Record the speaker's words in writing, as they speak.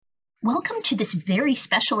Welcome to this very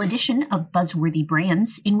special edition of Buzzworthy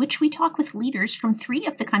Brands, in which we talk with leaders from three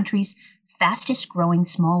of the country's fastest growing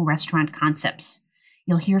small restaurant concepts.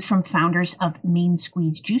 You'll hear from founders of Main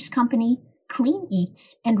Squeeze Juice Company, Clean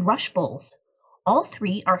Eatz, and Rush Bowls. All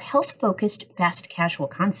three are health-focused fast casual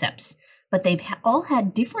concepts, but they've all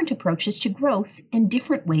had different approaches to growth and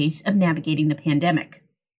different ways of navigating the pandemic.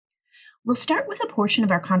 We'll start with a portion of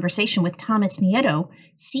our conversation with Thomas Nieto,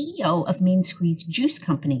 CEO of Main Squeeze Juice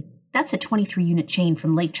Company. That's a 23-unit chain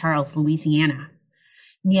from Lake Charles, Louisiana.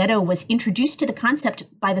 Nieto was introduced to the concept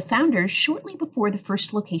by the founders shortly before the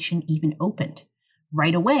first location even opened.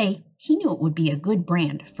 Right away, he knew it would be a good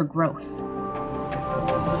brand for growth.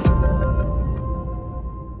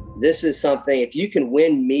 This is something, if you can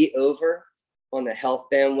win me over on the health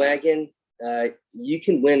bandwagon, you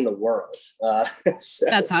can win the world.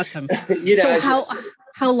 That's awesome.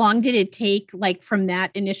 How long did it take, like, from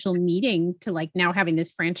that initial meeting to like now having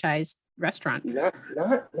this franchised restaurant?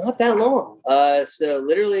 Not that long. So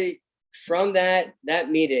literally from that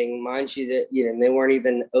meeting, mind you, that they weren't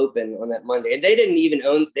even open on that Monday, and they didn't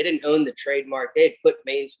own the trademark. They had put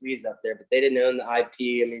Main Squeeze up there, but they didn't own the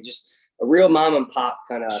IP. I mean, just a real mom and pop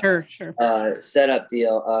kind of sure. Setup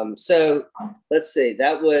deal. So let's see,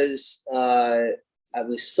 that was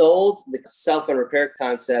we sold the self and repair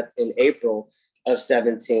concept in April of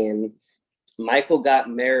 17. Michael got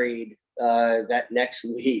married that next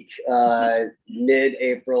week,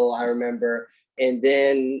 mid-April, I remember. And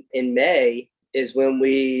then in May is when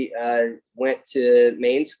we went to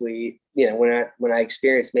Main Squeeze, when I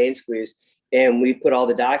experienced Main Squeeze, and we put all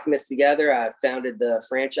the documents together. I founded the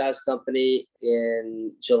franchise company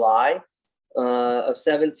in July of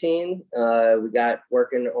 17. We got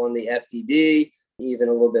working on the FDD even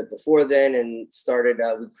a little bit before then, and started,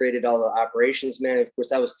 we created all the operations, man. Of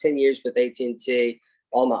course, I was 10 years with AT&T.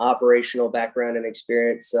 All my operational background and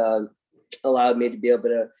experience allowed me to be able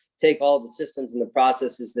to take all the systems and the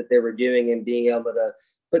processes that they were doing and being able to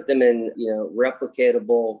put them in,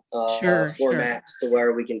 replicatable formats to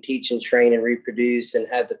where we can teach and train and reproduce and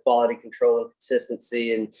have the quality control and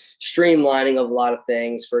consistency and streamlining of a lot of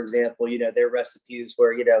things. For example, their recipes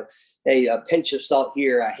were, hey, a pinch of salt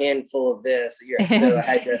here, a handful of this. So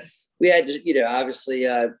we had to, obviously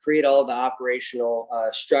create all the operational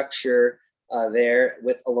structure there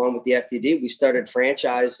along with the FDD. We started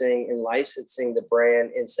franchising and licensing the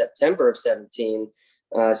brand in September of 17.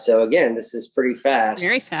 So again, this is pretty fast.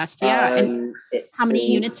 Very fast, yeah. And how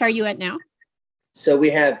many units are you at now? So we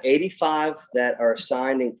have 85 that are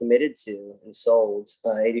signed and committed to and sold,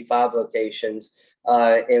 85 locations.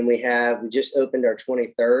 And we just opened our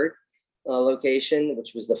 23rd location,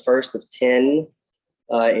 which was the first of 10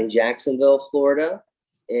 in Jacksonville, Florida.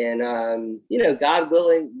 And, God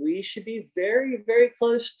willing, we should be very, very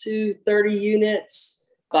close to 30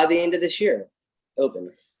 units by the end of this year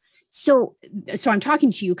open. So I'm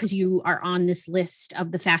talking to you because you are on this list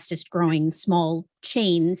of the fastest growing small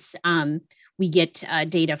chains. We get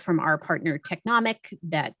data from our partner Technomic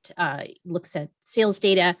that looks at sales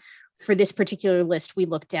data. For this particular list, we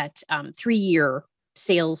looked at 3-year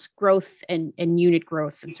sales growth and unit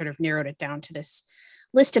growth and sort of narrowed it down to this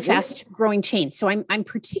list of fast growing chains. So I'm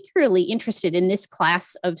particularly interested in this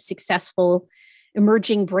class of successful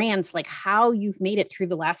emerging brands, like how you've made it through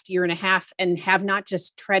the last year and a half and have not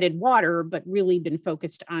just treaded water, but really been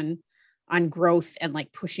focused on growth and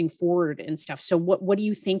like pushing forward and stuff. So what do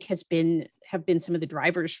you think have been some of the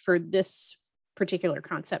drivers for this particular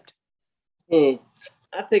concept? I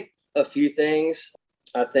think a few things.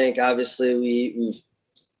 I think obviously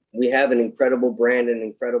we have an incredible brand and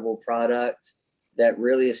incredible product that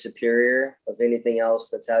really is superior of anything else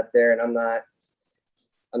that's out there. And I'm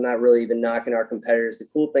not really even knocking our competitors. The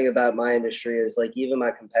cool thing about my industry is, like, even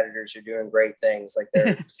my competitors are doing great things. Like,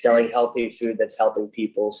 they're selling healthy food that's helping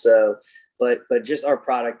people. So, but just our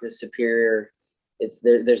product is superior.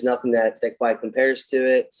 There's nothing that quite compares to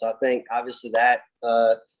it. So I think obviously that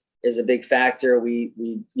is a big factor.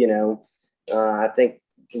 I think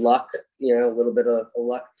luck, a little bit of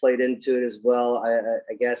luck played into it as well.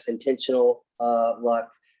 I guess intentional luck,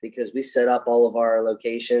 because we set up all of our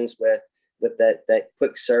locations with that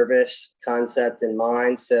quick service concept in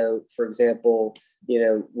mind. So, for example,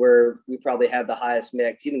 we probably have the highest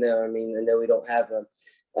mix, even though, I know we don't have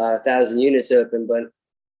 1,000 units open, but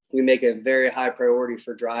we make a very high priority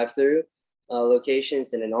for drive-through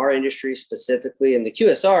locations. And in our industry specifically, in the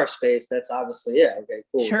QSR space, that's obviously, okay,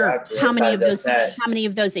 cool. Sure. How many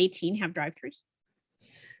of those 18 have drive-throughs?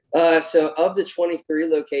 So of the 23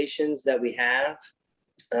 locations that we have,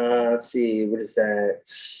 let's see, what is that?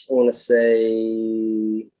 I want to say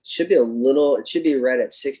it should be right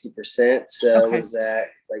at 60%. So okay. What is that?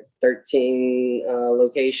 like 13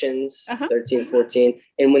 locations, 13, 14.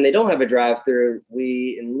 And when they don't have a drive-through,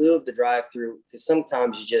 we, in lieu of the drive-through, because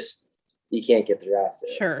sometimes you can't get the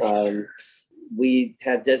drive-through. Sure. We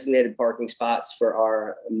have designated parking spots for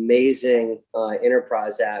our amazing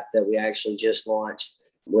enterprise app that we actually just launched,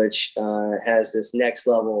 which has this next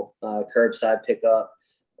level curbside pickup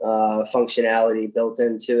functionality built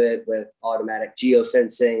into it with automatic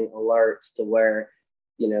geofencing alerts to where,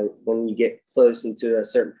 when you get close into a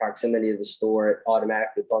certain proximity of the store, it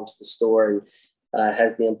automatically bumps the store and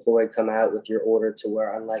has the employee come out with your order, to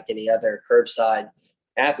where, unlike any other curbside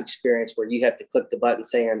app experience where you have to click the button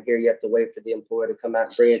saying I'm here, you have to wait for the employee to come out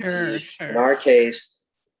and bring it to you. Sure. In our case,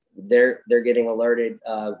 they're getting alerted.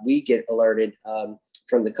 We get alerted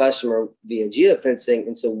from the customer via geofencing.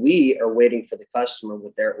 And so we are waiting for the customer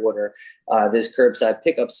with their order. Those curbside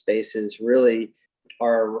pickup spaces really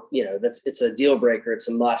are, it's a deal breaker. It's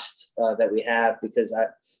a must that we have, because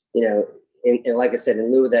and like I said,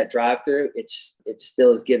 in lieu of that drive-through, it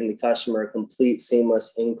still is giving the customer a complete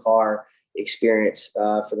seamless in-car experience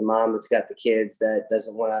for the mom that's got the kids that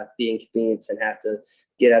doesn't want to be inconvenienced and have to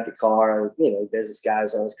get out the car. Business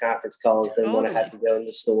guys on his conference calls, they want to have to go in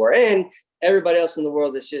the store, and everybody else in the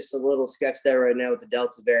world that's just a little sketched out right now with the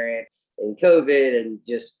Delta variant and COVID, and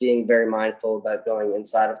just being very mindful about going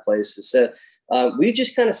inside of places. So we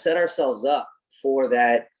just kind of set ourselves up for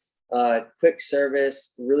that quick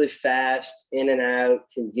service, really fast in and out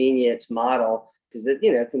convenience model. Because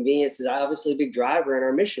convenience is obviously a big driver in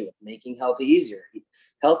our mission of making healthy easier.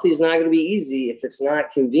 Healthy is not going to be easy if it's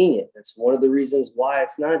not convenient. That's one of the reasons why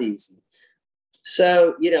it's not easy.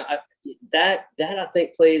 So, that I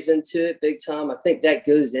think plays into it big time. I think that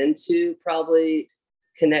goes into, probably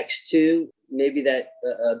connects to maybe that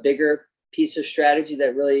a bigger piece of strategy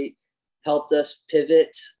that really helped us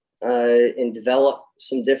pivot and develop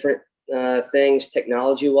some different things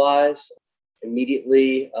technology-wise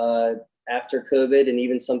immediately after COVID, and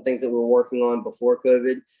even some things that we were working on before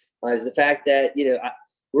COVID, is the fact that,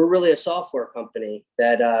 we're really a software company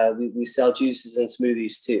that we sell juices and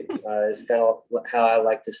smoothies too. It's kind of how I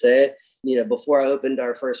like to say it. Before I opened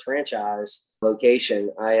our first franchise location,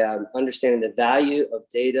 I understanding the value of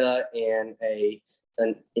data and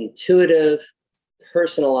an intuitive,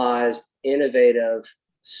 personalized, innovative,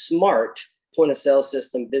 smart point of sale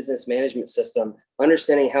system, business management system,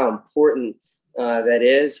 understanding how important that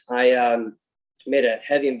is. I made a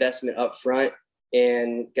heavy investment up front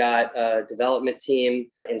and got a development team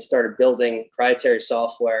and started building proprietary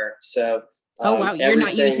software. So, wow, you're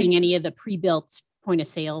not using any of the pre-built point of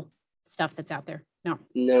sale stuff that's out there?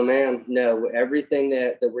 No, ma'am. No, everything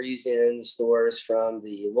that we're using in the stores, from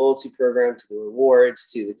the loyalty program to the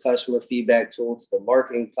rewards, to the customer feedback tool, to the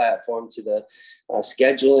marketing platform, to the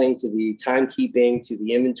scheduling, to the timekeeping, to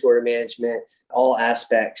the inventory management, all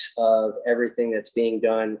aspects of everything that's being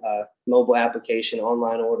done, mobile application,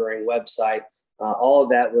 online ordering, website, all of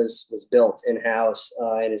that was built in-house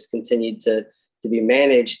and has continued to be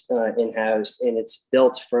managed in-house. And it's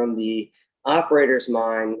built from the operator's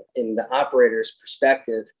mind and the operator's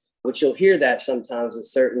perspective, which you'll hear that sometimes with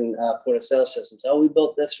certain point of sale systems. Oh, we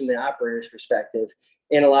built this from the operator's perspective.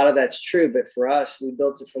 And a lot of that's true. But for us, we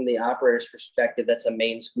built it from the operator's perspective. That's a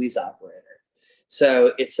main squeeze operator.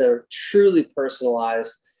 So it's a truly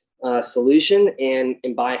personalized solution.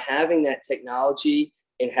 And by having that technology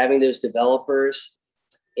and having those developers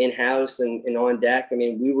in-house and on deck, I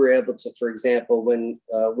mean, we were able to, for example, when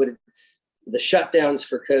the shutdowns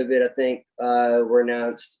for COVID, I think, were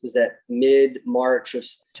announced, was that mid-March of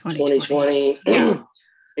 2020. Yeah.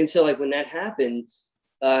 And so when that happened,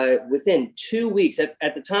 within 2 weeks, at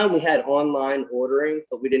the time we had online ordering,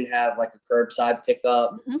 but we didn't have a curbside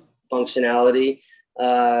pickup functionality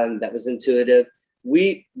that was intuitive.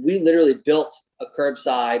 We literally built a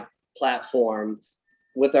curbside platform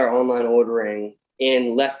with our online ordering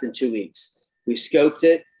in less than 2 weeks. We scoped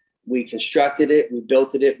it, we constructed it, we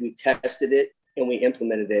built it, we tested it, and we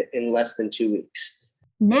implemented it in less than 2 weeks.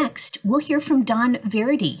 Next, we'll hear from Don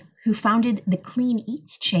Verity, who founded the Clean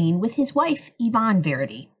Eatz chain with his wife, Yvonne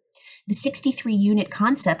Verity. The 63-unit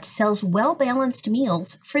concept sells well-balanced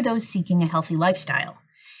meals for those seeking a healthy lifestyle.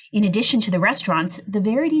 In addition to the restaurants, the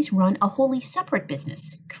Verities run a wholly separate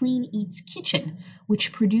business, Clean Eatz Kitchen,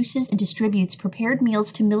 which produces and distributes prepared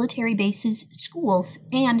meals to military bases, schools,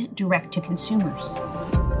 and direct to consumers.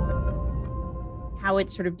 How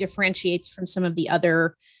it sort of differentiates from some of the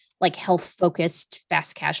other health-focused,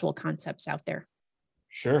 fast casual concepts out there.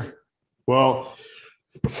 Sure. Well,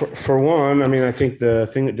 for one, I mean, I think the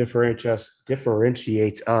thing that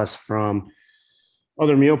differentiates us from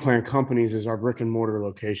other meal plan companies is our brick and mortar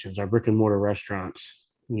locations, our brick and mortar restaurants.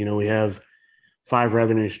 We have 5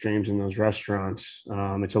 revenue streams in those restaurants.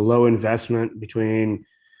 It's a low investment between,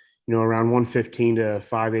 around 115 to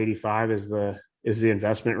 585 is the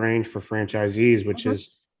investment range for franchisees, which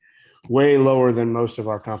is way lower than most of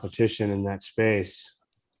our competition in that space.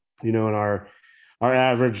 And our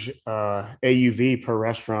average AUV per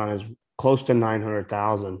restaurant is close to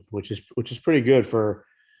 900,000, which is pretty good for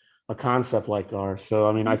a concept like ours. So,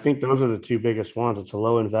 I mean, I think those are the two biggest ones. It's a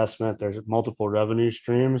low investment. There's multiple revenue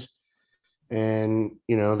streams, and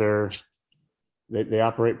they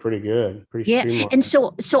operate pretty good, pretty streamlined. And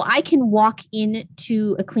so I can walk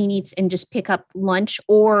into a Clean Eats and just pick up lunch,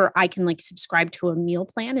 or I can like subscribe to a meal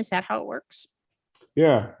plan. Is that how it works?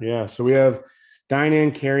 Yeah. So we have dine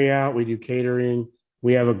in, carry out. We do catering.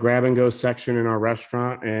 We have a grab and go section in our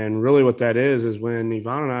restaurant, and really what that is when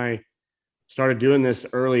Yvonne and I started doing this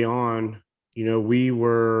early on, we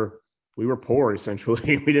were poor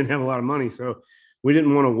essentially. We didn't have a lot of money, so we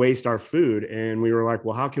didn't want to waste our food, and we were like,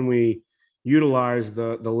 well, how can we utilize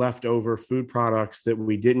the leftover food products that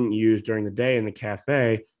we didn't use during the day in the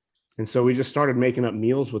cafe? And so we just started making up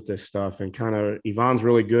meals with this stuff, and kind of Yvonne's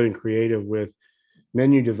really good and creative with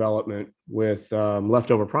menu development with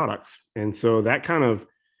leftover products. And so that kind of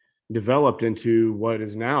developed into what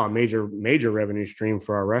is now a major revenue stream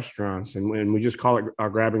for our restaurants. And we just call it our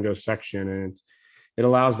grab and go section. And it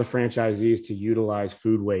allows the franchisees to utilize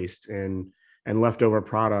food waste and leftover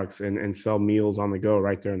products and sell meals on the go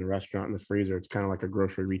right there in the restaurant in the freezer. It's kind of like a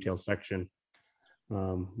grocery retail section,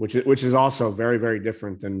 which is also very, very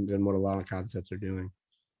different than what a lot of concepts are doing.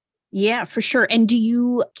 Yeah, for sure. And do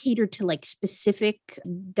you cater to like specific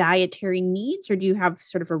dietary needs, or do you have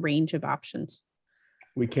sort of a range of options?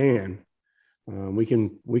 We can. We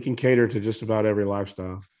can cater to just about every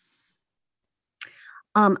lifestyle.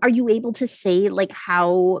 Are you able to say like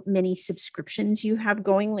how many subscriptions you have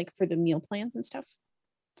going, like for the meal plans and stuff?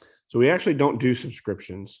 So we actually don't do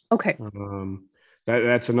subscriptions. Okay.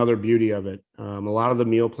 That's another beauty of it. A lot of the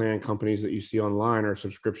meal plan companies that you see online are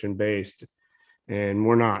subscription based, and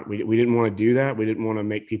we're not. We didn't want to do that. We didn't want to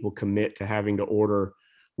make people commit to having to order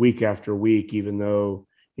week after week, even though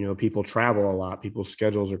people travel a lot. People's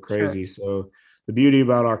schedules are crazy. Sure. So the beauty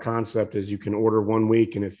about our concept is you can order one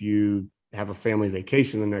week, and if you have a family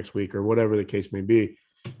vacation the next week or whatever the case may be,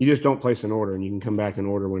 you just don't place an order, and you can come back and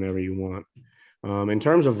order whenever you want. In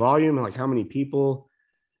terms of volume, like how many people,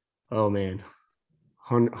 oh man,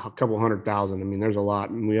 a couple 100,000. I mean, there's a lot.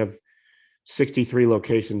 And we have 63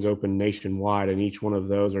 locations open nationwide, and each one of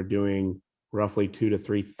those are doing roughly 2,000 to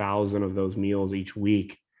 3,000 of those meals each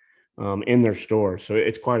week in their stores. So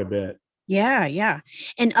it's quite a bit. Yeah.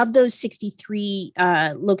 And of those 63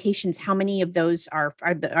 locations, how many of those are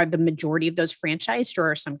the majority of those franchised,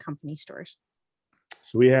 or are some company stores?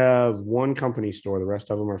 So we have one company store. The rest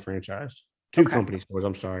of them are franchised. Two company stores.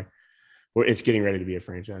 I'm sorry. Well, it's getting ready to be a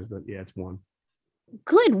franchise, but yeah, it's one.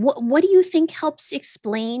 Good. What do you think helps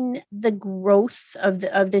explain the growth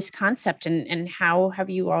of this concept, and how have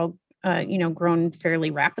you all grown fairly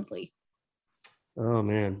rapidly? Oh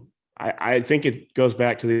man, I think it goes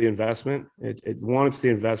back to the investment. One, it's the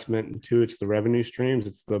investment, and two, it's the revenue streams.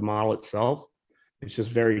 It's the model itself. It's just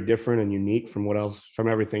very different and unique from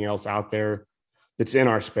everything else out there that's in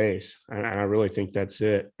our space. And I really think that's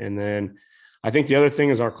it. And then I think the other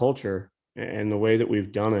thing is our culture and the way that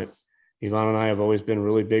we've done it. Yvonne and I have always been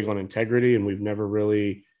really big on integrity, and we've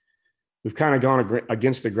kind of gone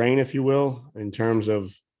against the grain, if you will, in terms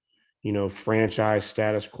of, franchise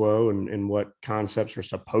status quo and what concepts are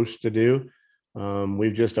supposed to do.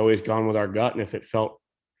 We've just always gone with our gut. And if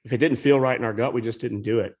it didn't feel right in our gut, we just didn't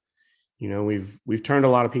do it. We've turned a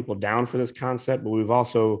lot of people down for this concept, but we've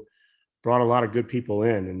also brought a lot of good people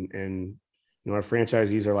in, and our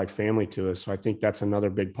franchisees are like family to us. So I think that's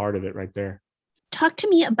another big part of it right there. Talk to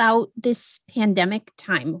me about this pandemic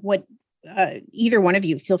time. What either one of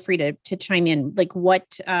you, feel free to chime in. Like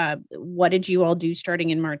what did you all do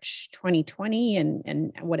starting in March 2020,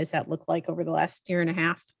 and what does that look like over the last year and a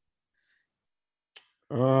half?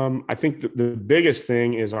 I think the biggest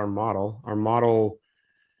thing is our model. Our model,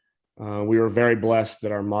 we were very blessed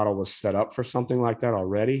that our model was set up for something like that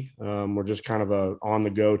already. We're just kind of a on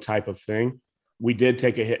the go type of thing. We did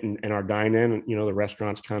take a hit in our dine-in. The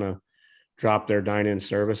restaurants kind of dropped their dine-in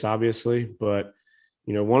service, obviously. But,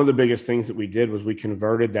 one of the biggest things that we did was we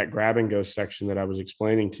converted that grab and go section that I was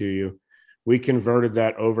explaining to you. We converted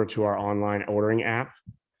that over to our online ordering app,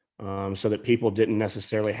 so that people didn't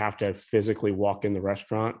necessarily have to physically walk in the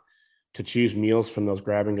restaurant to choose meals from those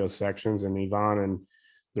grab and go sections. And Yvonne and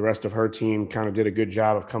the rest of her team kind of did a good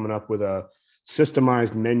job of coming up with a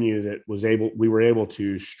systemized menu that we were able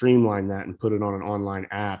to streamline that and put it on an online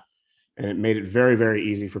app. And it made it very, very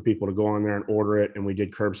easy for people to go on there and order it. And we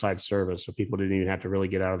did curbside service, so people didn't even have to really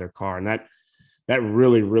get out of their car. And that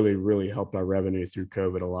really, really, really helped our revenue through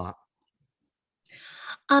COVID a lot.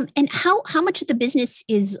 And how much of the business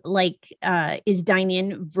is dine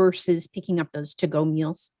in versus picking up those to go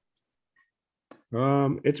meals?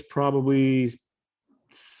 It's probably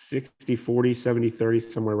 60, 40, 70, 30,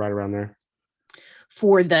 somewhere right around there.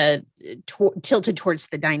 For the tilted towards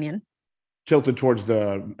the dine in? Tilted towards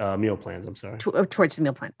the meal plans, I'm sorry. Towards the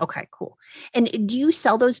meal plan. Okay, cool. And do you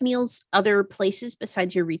sell those meals other places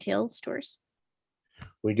besides your retail stores?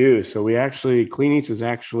 We do. So we actually, Clean Eats is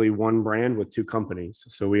actually one brand with two companies.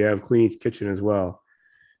 So we have Clean Eats Kitchen as well.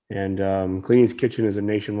 And Clean Eats Kitchen is a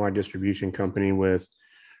nationwide distribution company with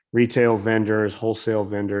retail vendors, wholesale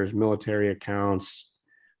vendors, military accounts,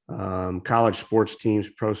 college sports teams,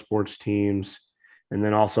 pro sports teams, and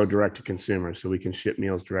then also direct to consumer. So we can ship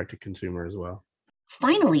meals direct to consumer as well.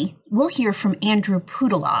 Finally, we'll hear from Andrew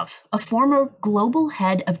Pudilov, a former global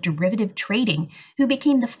head of derivative trading who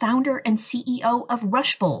became the founder and CEO of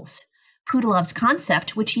Rush Bowls. Pudilov's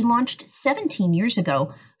concept, which he launched 17 years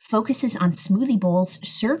ago, focuses on smoothie bowls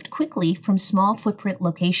served quickly from small footprint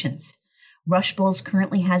locations. Rush Bowls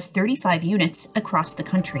currently has 35 units across the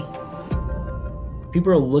country.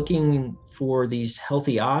 People are looking for these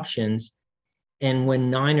healthy options. And when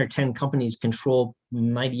 9 or 10 companies control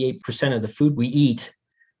 98% of the food we eat,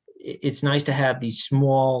 it's nice to have these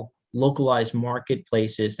small localized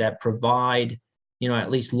marketplaces that provide, at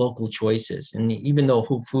least local choices. And even though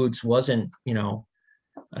Whole Foods wasn't,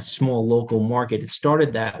 a small local market, it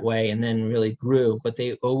started that way and then really grew, but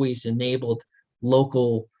they always enabled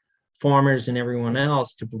local farmers and everyone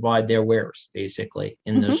else to provide their wares basically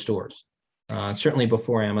in those stores. Certainly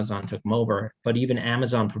before Amazon took them over, but even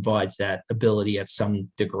Amazon provides that ability at some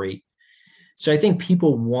degree. So I think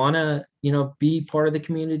people want to, be part of the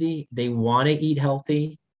community. They want to eat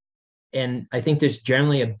healthy. And I think there's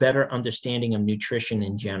generally a better understanding of nutrition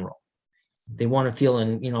in general. They want to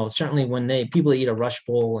feel, certainly when people eat a Rush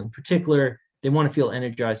Bowl in particular, they want to feel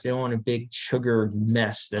energized. They don't want a big sugar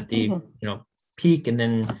mess that they, peak and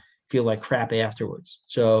then feel like crap afterwards.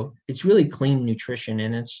 So it's really clean nutrition.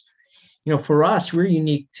 And it's, for us, we're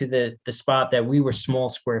unique to the spot that we were small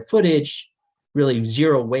square footage, really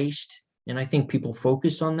zero waste. And I think people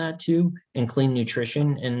focus on that too, and clean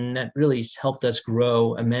nutrition. And that really helped us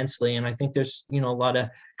grow immensely. And I think there's, a lot of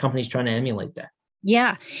companies trying to emulate that.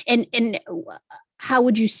 Yeah. And how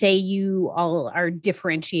would you say you all are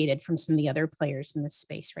differentiated from some of the other players in this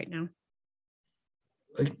space right now?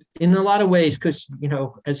 In a lot of ways, because,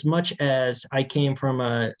 as much as I came from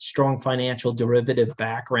a strong financial derivative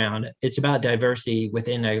background, it's about diversity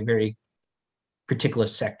within a very particular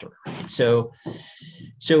sector. Right? So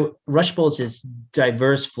Rush Bowls is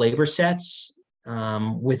diverse flavor sets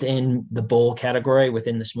within the bowl category,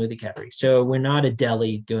 within the smoothie category. So we're not a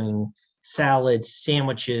deli doing salads,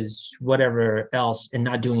 sandwiches, whatever else, and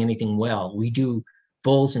not doing anything well. We do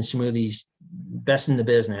bowls and smoothies, best in the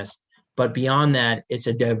business. But beyond that, it's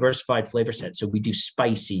a diversified flavor set. So we do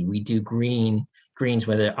spicy, we do greens,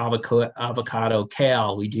 whether avocado,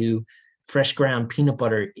 kale, we do fresh ground peanut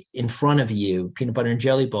butter in front of you, peanut butter and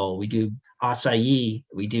jelly bowl. We do acai,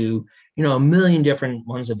 we do, a million different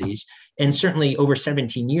ones of these. And certainly over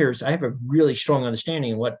 17 years, I have a really strong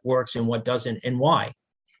understanding of what works and what doesn't and why.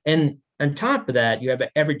 And on top of that, you have an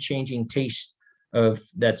ever-changing taste of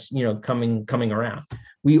that's, coming around.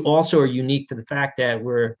 We also are unique to the fact that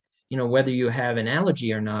we're, whether you have an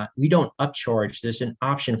allergy or not, we don't upcharge. There's an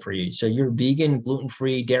option for you. So you're vegan,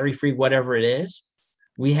 gluten-free, dairy-free, whatever it is.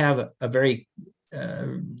 We have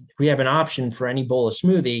we have an option for any bowl of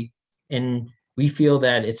smoothie, and we feel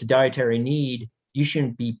that it's a dietary need. You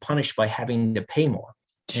shouldn't be punished by having to pay more.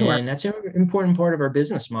 Sure. And that's an important part of our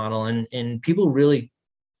business model. And people really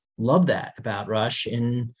love that about Rush,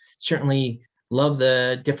 and certainly love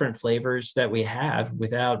the different flavors that we have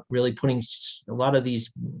without really putting a lot of these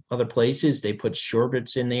other places. They put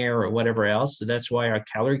sherbets in there or whatever else. So that's why our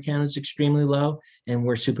calorie count is extremely low and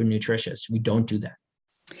we're super nutritious. We don't do that.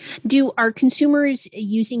 Are consumers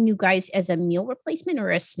using you guys as a meal replacement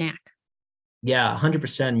or a snack? Yeah,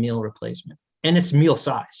 100% meal replacement. And it's meal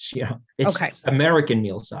size, it's okay. American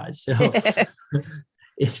meal size. So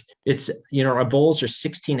it's our bowls are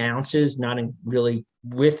 16 ounces, not really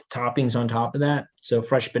with toppings on top of that. So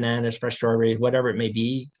fresh bananas, fresh strawberries, whatever it may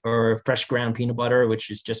be, or fresh ground peanut butter, which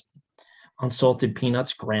is just unsalted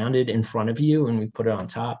peanuts grounded in front of you, and we put it on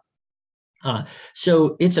top.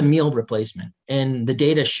 So it's a meal replacement. And the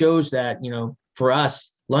data shows that, for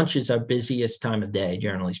us, lunch is our busiest time of day,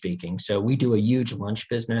 generally speaking. So we do a huge lunch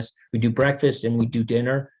business. We do breakfast and we do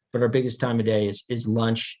dinner, but our biggest time of day is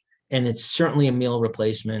lunch. and it's certainly a meal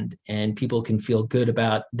replacement, and people can feel good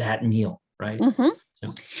about that meal, right? Mm-hmm.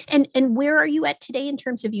 So, and where are you at today in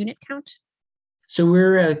terms of unit count? so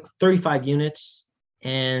we're at 35 units,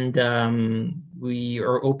 and we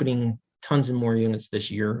are opening tons of more units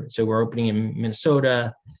this year. So we're opening in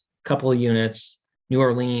Minnesota, a couple of units, New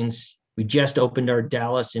Orleans. We just opened our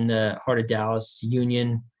Dallas, in the heart of Dallas,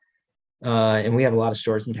 Union, and we have a lot of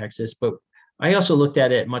stores in Texas. But I also looked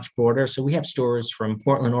at it much broader. So we have stores from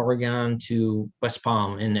Portland, Oregon to West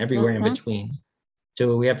Palm and everywhere in between.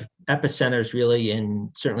 So we have epicenters really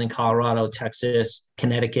certainly in Colorado, Texas,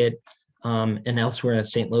 Connecticut, and elsewhere in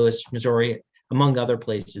St. Louis, Missouri, among other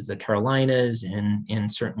places, the Carolinas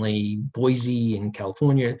and certainly Boise in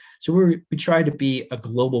California. So we try to be a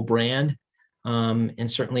global brand,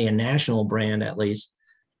 and certainly a national brand at least.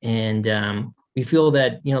 And we feel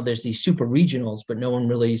that, there's these super regionals, but no one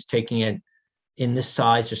really is taking it in this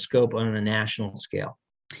size or scope on a national scale.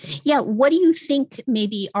 Yeah. What do you think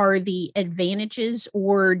maybe are the advantages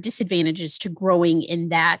or disadvantages to growing in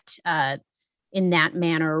that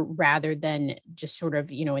manner, rather than just sort of,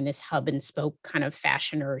 in this hub and spoke kind of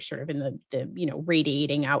fashion, or sort of in the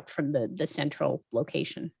radiating out from the central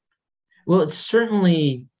location? Well, it's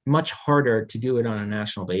certainly much harder to do it on a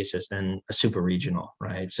national basis than a super regional,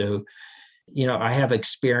 right? So, I have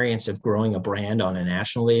experience of growing a brand on a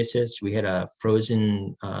national basis. We had a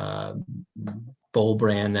frozen bowl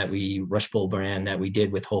brand Rush Bowl brand that we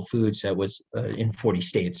did with Whole Foods that was in 40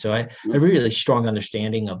 states. So I have a really strong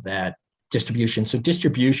understanding of that distribution. So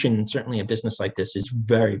distribution, certainly a business like this, is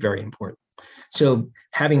very, very important. So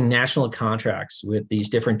having national contracts with these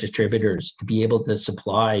different distributors to be able to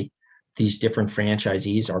supply these different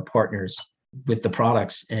franchisees, our partners, with the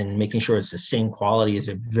products and making sure it's the same quality is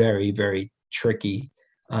a very, very tricky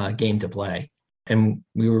game to play. And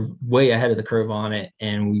we were way ahead of the curve on it.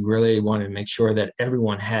 And we really wanted to make sure that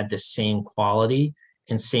everyone had the same quality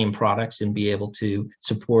and same products and be able to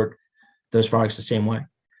support those products the same way.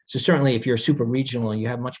 So certainly if you're super regional, you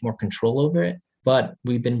have much more control over it. But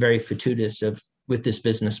we've been very fortuitous with this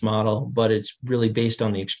business model, but it's really based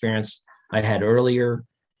on the experience I had earlier,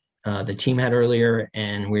 the team had earlier,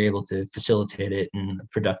 and we're able to facilitate it in a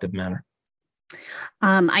productive manner.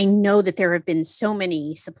 I know that there have been so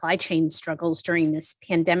many supply chain struggles during this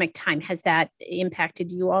pandemic time. Has that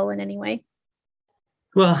impacted you all in any way?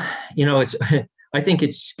 Well, I think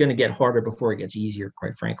it's going to get harder before it gets easier,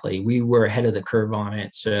 quite frankly. We were ahead of the curve on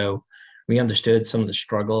it, so we understood some of the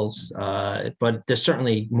struggles, but there's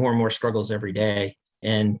certainly more and more struggles every day.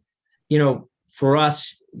 And, for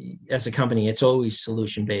us as a company, it's always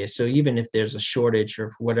solution-based. So even if there's a shortage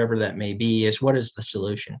or whatever that may be, what is the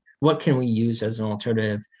solution? What can we use as an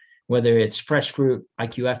alternative, whether it's fresh fruit,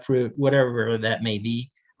 IQF fruit, whatever that may be?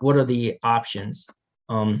 What are the options?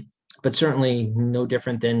 But certainly no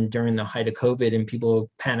different than during the height of COVID and people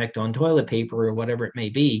panicked on toilet paper or whatever it may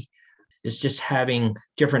be. It's just having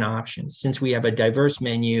different options. Since we have a diverse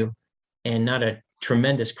menu and not a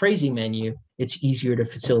tremendous crazy menu, it's easier to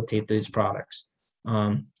facilitate those products.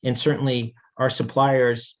 And certainly our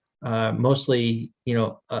suppliers, mostly,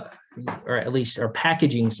 or at least our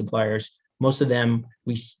packaging suppliers, most of them,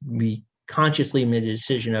 we consciously made a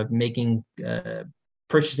decision of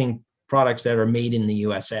purchasing products that are made in the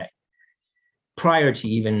USA prior to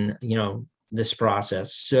even, this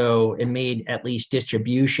process. So it made at least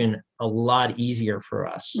distribution a lot easier for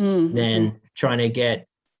us than trying to get,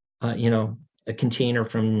 a container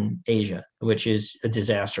from Asia, which is a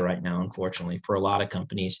disaster right now, unfortunately, for a lot of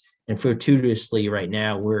companies. And fortuitously right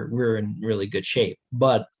now, we're in really good shape.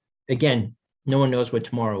 But again, no one knows what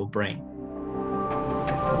tomorrow will bring.